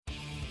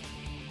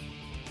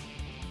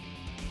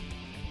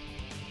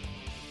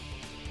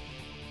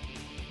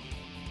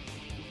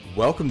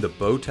Welcome to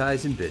Bow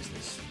Ties in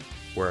Business,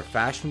 where a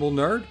fashionable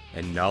nerd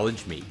and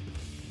knowledge meet.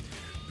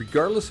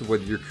 Regardless of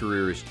whether your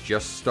career is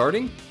just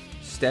starting,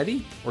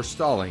 steady, or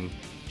stalling,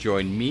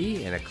 join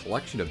me and a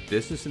collection of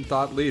business and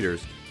thought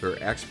leaders who are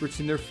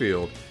experts in their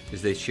field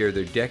as they share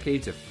their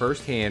decades of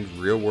first-hand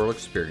real-world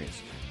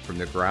experience from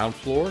the ground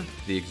floor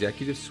to the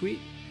executive suite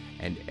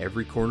and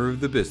every corner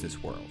of the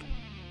business world.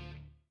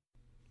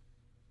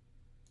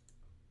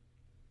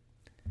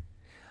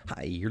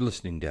 Hi, you're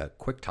listening to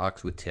Quick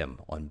Talks with Tim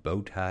on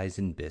Bow Ties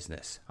in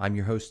Business. I'm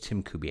your host,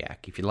 Tim Kubiak.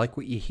 If you like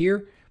what you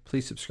hear,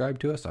 please subscribe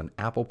to us on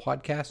Apple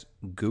Podcasts,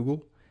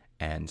 Google,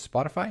 and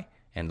Spotify,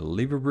 and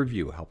leave a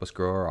review. Help us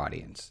grow our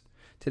audience.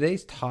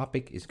 Today's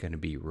topic is going to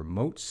be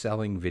remote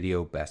selling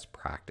video best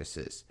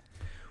practices.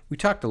 We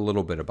talked a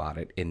little bit about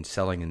it in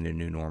Selling in the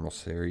New Normal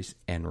series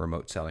and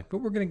remote selling, but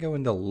we're going to go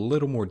into a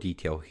little more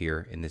detail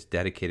here in this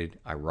dedicated,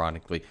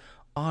 ironically,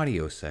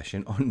 audio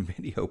session on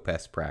video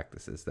best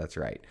practices. That's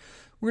right.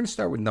 We're going to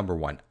start with number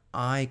one,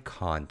 eye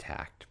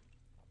contact.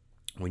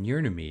 When you're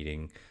in a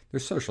meeting,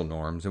 there's social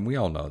norms, and we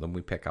all know them.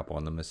 We pick up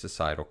on them as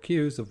societal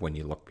cues of when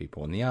you look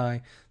people in the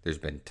eye. There's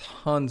been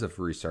tons of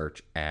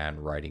research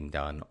and writing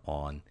done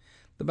on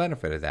the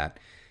benefit of that.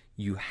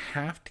 You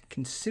have to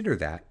consider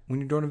that when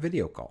you're doing a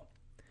video call.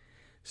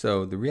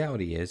 So the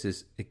reality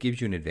is it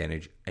gives you an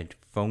advantage. A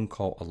phone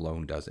call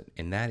alone doesn't.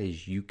 And that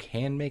is you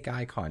can make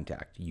eye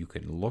contact. You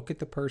can look at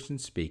the person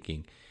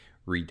speaking,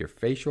 read their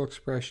facial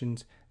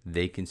expressions.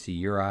 They can see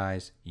your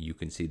eyes. You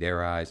can see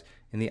their eyes.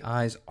 And the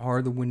eyes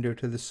are the window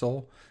to the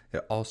soul.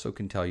 It also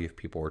can tell you if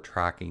people are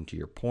tracking to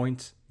your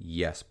points.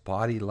 Yes,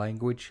 body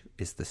language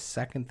is the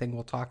second thing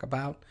we'll talk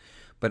about.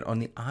 But on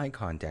the eye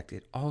contact,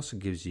 it also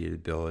gives you the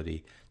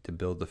ability to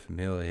build the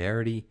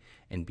familiarity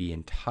and be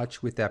in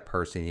touch with that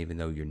person even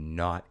though you're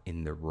not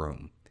in the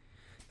room.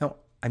 Now,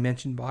 I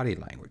mentioned body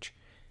language.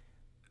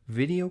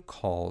 Video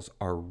calls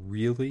are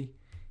really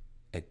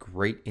a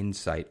great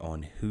insight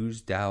on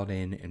who's dialed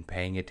in and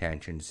paying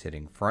attention,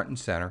 sitting front and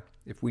center.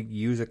 If we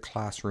use a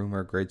classroom or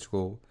a grade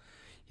school,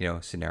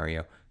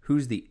 scenario,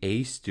 who's the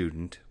A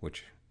student,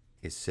 which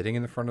is sitting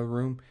in the front of the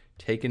room,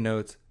 taking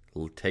notes,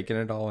 taking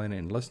it all in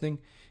and listening,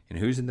 and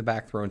who's in the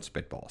back throwing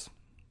spitballs.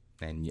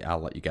 And I'll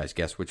let you guys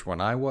guess which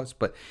one I was,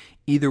 but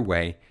either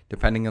way,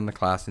 depending on the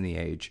class and the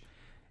age,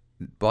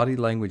 body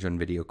language on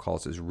video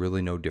calls is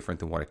really no different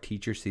than what a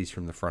teacher sees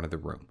from the front of the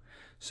room.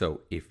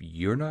 So if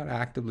you're not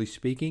actively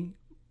speaking,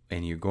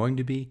 and you're going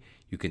to be,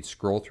 you can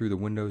scroll through the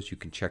windows, you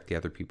can check the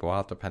other people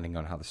out depending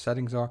on how the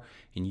settings are,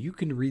 and you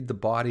can read the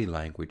body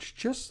language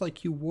just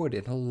like you would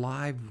in a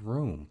live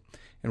room.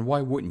 And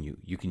why wouldn't you?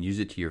 You can use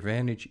it to your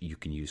advantage. You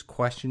can use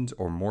questions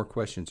or more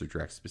questions or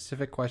direct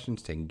specific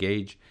questions to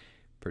engage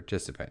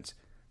participants.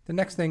 The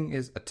next thing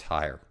is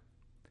attire.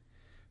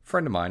 A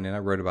friend of mine, and I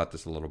wrote about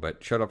this a little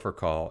bit, showed up for a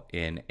call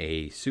in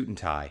a suit and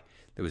tie.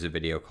 There was a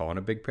video call and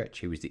a big pitch.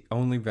 He was the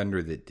only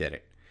vendor that did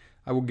it.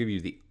 I will give you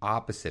the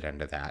opposite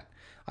end of that.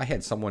 I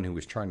had someone who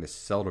was trying to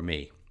sell to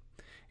me,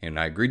 and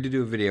I agreed to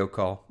do a video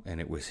call,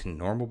 and it was in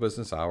normal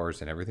business hours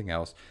and everything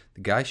else.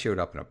 The guy showed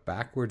up in a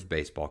backwards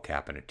baseball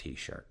cap and a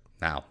t-shirt.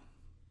 Now,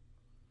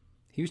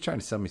 he was trying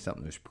to sell me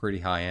something that was pretty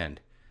high end,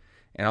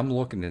 and I'm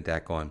looking at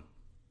that going,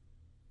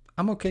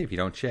 I'm okay if you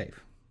don't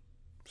shave.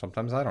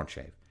 Sometimes I don't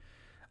shave.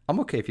 I'm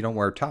okay if you don't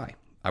wear a tie.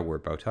 I wear a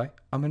bow tie.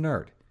 I'm a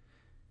nerd.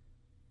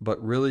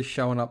 But really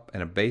showing up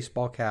in a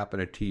baseball cap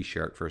and a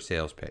t-shirt for a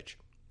sales pitch,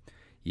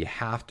 you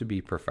have to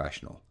be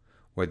professional.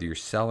 Whether you're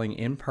selling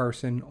in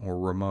person or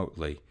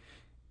remotely,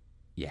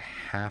 you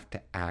have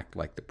to act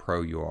like the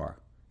pro you are.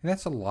 And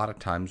that's a lot of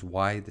times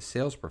why the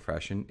sales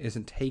profession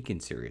isn't taken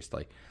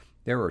seriously.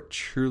 There are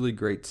truly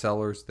great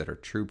sellers that are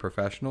true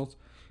professionals.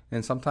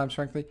 And sometimes,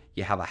 frankly,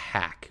 you have a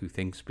hack who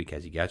thinks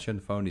because he got you on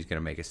the phone, he's going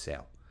to make a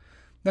sale.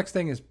 Next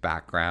thing is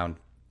background.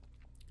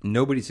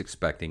 Nobody's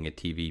expecting a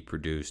TV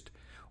produced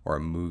or a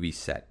movie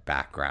set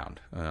background.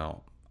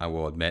 I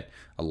will admit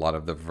a lot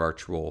of the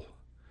virtual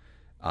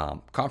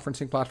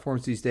conferencing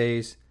platforms these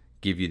days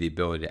give you the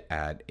ability to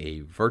add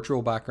a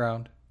virtual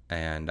background,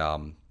 and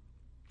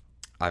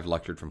I've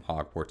lectured from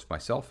Hogwarts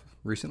myself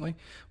recently,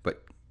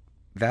 but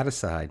that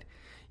aside,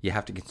 you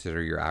have to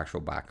consider your actual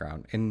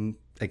background, and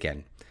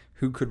again,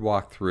 who could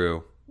walk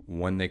through,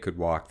 when they could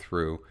walk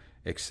through,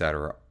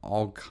 etc.,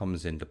 all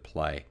comes into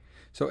play.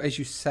 So as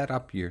you set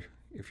up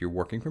if you're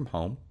working from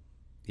home,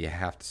 you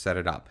have to set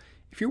it up.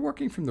 If you're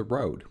working from the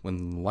road,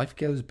 when life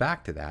goes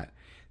back to that,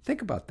 think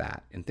about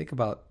that and think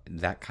about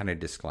that kind of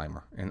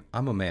disclaimer. And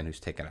I'm a man who's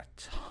taken a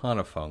ton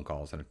of phone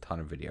calls and a ton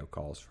of video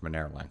calls from an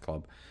airline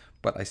club.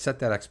 But I set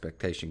that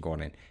expectation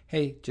going in.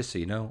 Hey, just so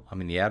you know,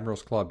 I'm in the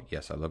Admirals Club.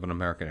 Yes, I live on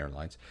American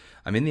Airlines.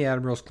 I'm in the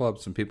Admirals Club.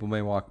 Some people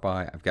may walk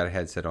by. I've got a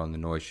headset on. The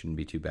noise shouldn't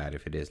be too bad.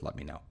 If it is, let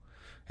me know.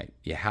 Hey,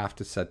 you have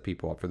to set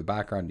people up for the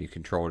background. You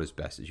control it as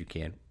best as you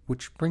can,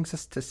 which brings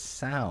us to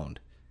sound.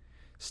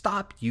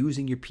 Stop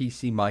using your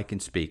PC mic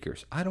and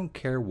speakers. I don't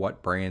care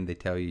what brand they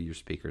tell you your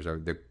speakers are.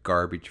 They're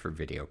garbage for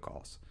video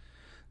calls.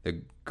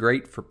 They're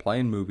great for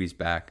playing movies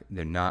back.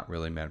 They're not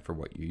really meant for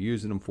what you're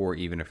using them for,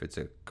 even if it's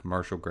a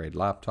commercial grade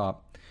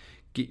laptop.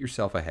 Get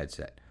yourself a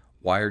headset.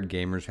 wired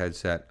gamers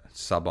headset,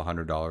 sub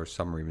 $100,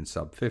 some are even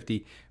sub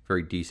 $50,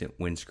 very decent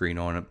windscreen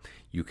on it.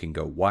 You can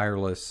go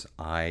wireless.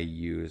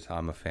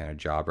 I'm a fan of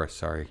Jabra,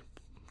 sorry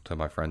to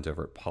my friends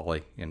over at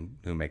Poly and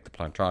who make the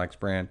Plantronics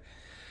brand,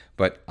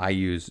 but I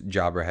use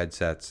Jabra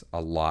headsets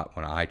a lot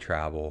when I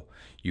travel.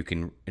 You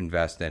can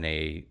invest in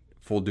a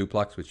full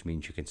duplex, which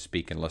means you can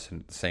speak and listen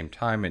at the same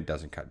time. It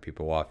doesn't cut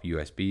people off.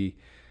 USB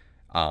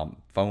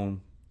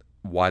phone,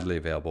 widely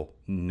available.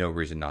 No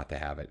reason not to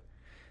have it.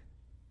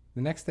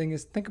 The next thing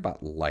is think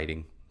about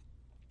lighting.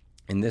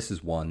 And this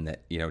is one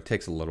that,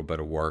 takes a little bit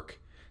of work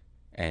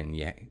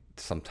and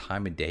some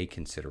time of day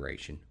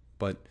consideration.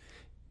 But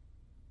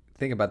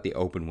think about the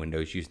open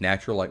windows. Use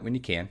natural light when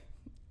you can.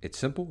 It's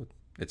simple.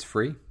 It's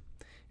free.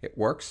 It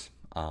works.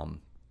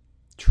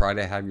 Try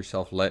to have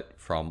yourself lit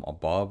from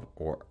above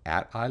or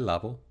at eye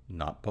level,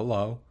 not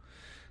below.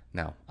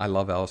 Now, I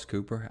love Alice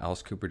Cooper.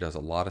 Alice Cooper does a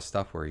lot of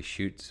stuff where he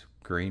shoots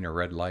green or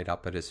red light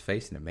up at his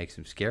face and it makes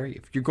him scary.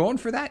 If you're going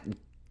for that,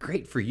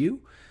 great for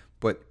you.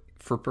 But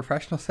for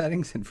professional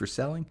settings and for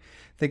selling,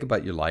 think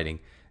about your lighting.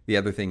 The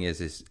other thing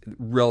is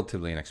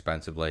relatively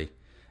inexpensively,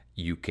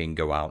 you can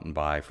go out and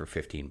buy for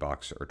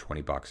 $15 or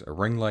 $20 a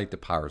ring light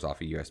that powers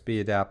off a USB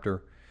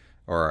adapter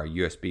or a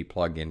USB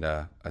plug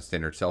into a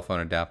standard cell phone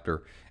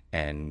adapter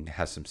and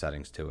has some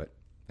settings to it.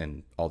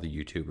 And all the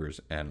YouTubers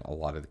and a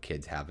lot of the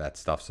kids have that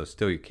stuff. So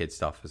still your kid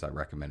stuff, as I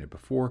recommended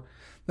before.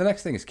 The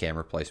next thing is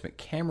camera placement.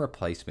 Camera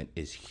placement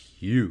is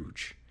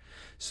huge.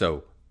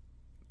 So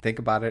think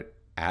about it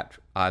at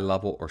eye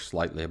level or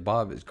slightly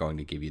above is going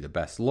to give you the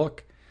best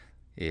look.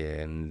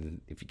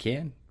 And if you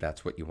can,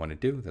 that's what you want to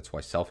do. That's why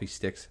selfie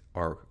sticks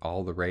are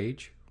all the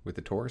rage with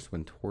the tourists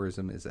when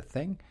tourism is a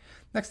thing.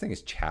 Next thing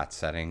is chat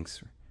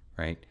settings,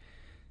 right?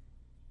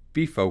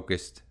 Be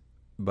focused,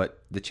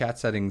 but the chat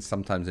settings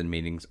sometimes in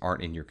meetings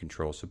aren't in your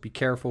control. So be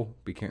careful.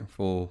 Be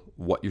careful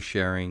what you're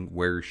sharing,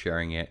 where you're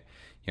sharing it.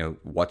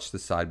 Watch the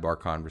sidebar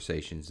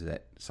conversations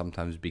that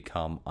sometimes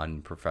become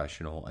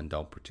unprofessional and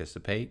don't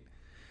participate.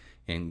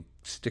 And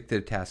stick to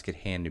the task at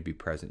hand and be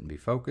present and be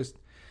focused.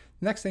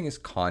 Next thing is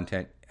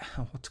content.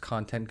 What's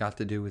content got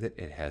to do with it?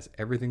 It has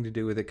everything to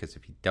do with it, because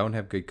if you don't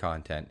have good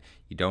content,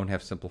 you don't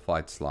have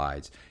simplified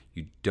slides,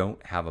 you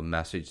don't have a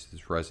message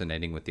that's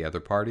resonating with the other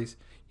parties,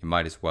 you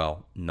might as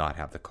well not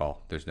have the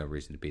call. There's no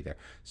reason to be there.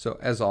 So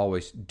as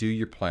always, do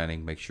your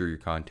planning, make sure your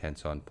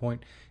content's on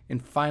point.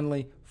 And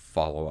finally,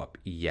 follow up.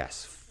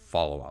 Yes,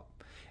 follow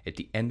up. At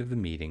the end of the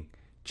meeting,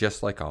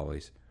 just like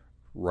always,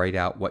 write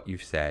out what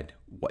you've said,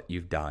 what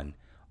you've done,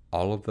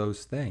 all of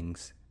those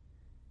things,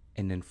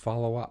 and then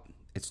follow up.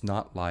 It's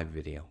not live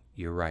video,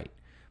 you're right,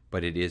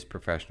 but it is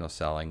professional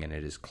selling and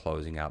it is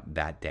closing out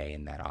that day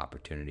and that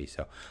opportunity.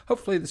 So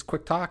hopefully this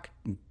quick talk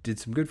did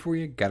some good for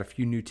you, got a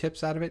few new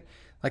tips out of it.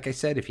 Like I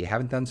said, if you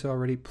haven't done so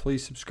already,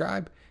 please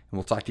subscribe, and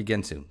we'll talk to you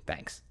again soon.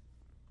 Thanks.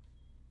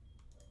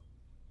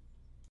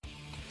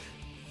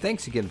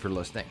 Thanks again for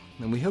listening,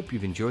 and we hope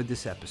you've enjoyed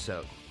this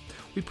episode.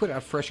 We put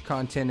out fresh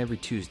content every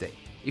Tuesday.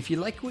 If you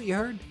like what you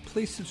heard,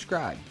 please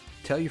subscribe,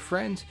 tell your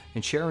friends,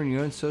 and share on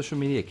your own social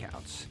media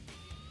accounts.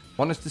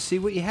 Want us to see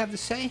what you have to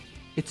say?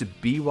 It's a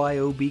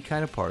BYOB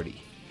kind of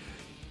party.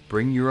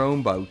 Bring your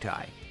own bow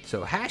tie.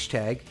 So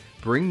hashtag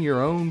bring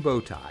your own bow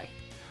tie.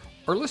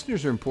 Our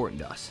listeners are important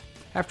to us.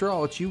 After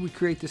all, it's you we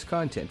create this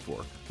content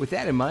for. With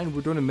that in mind,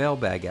 we're doing a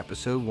mailbag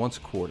episode once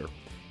a quarter.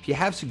 If you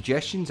have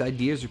suggestions,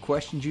 ideas, or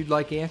questions you'd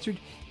like answered,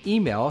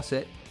 email us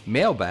at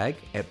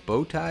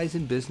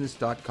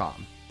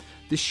mailbag@bowtiesandbusiness.com.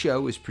 This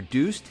show is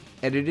produced,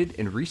 edited,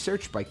 and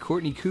researched by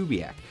Courtney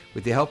Kubiak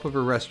with the help of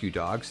her rescue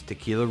dogs,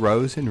 Tequila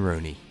Rose and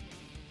Rooney.